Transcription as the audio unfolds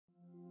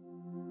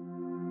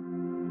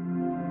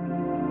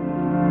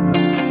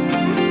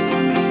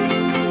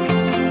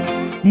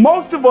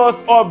Most of us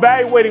are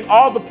evaluating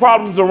all the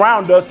problems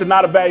around us and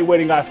not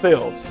evaluating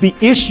ourselves. The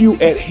issue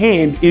at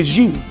hand is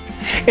you.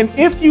 And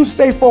if you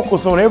stay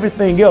focused on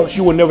everything else,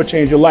 you will never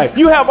change your life.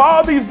 You have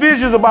all these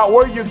visions about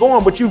where you're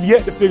going, but you've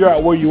yet to figure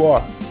out where you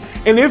are.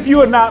 And if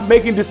you are not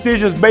making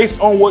decisions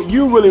based on what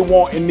you really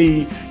want and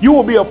need, you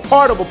will be a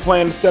part of a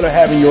plan instead of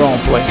having your own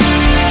plan.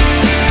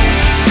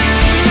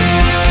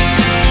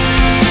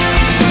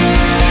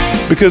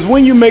 Because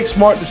when you make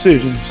smart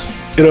decisions,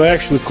 it'll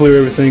actually clear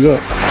everything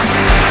up.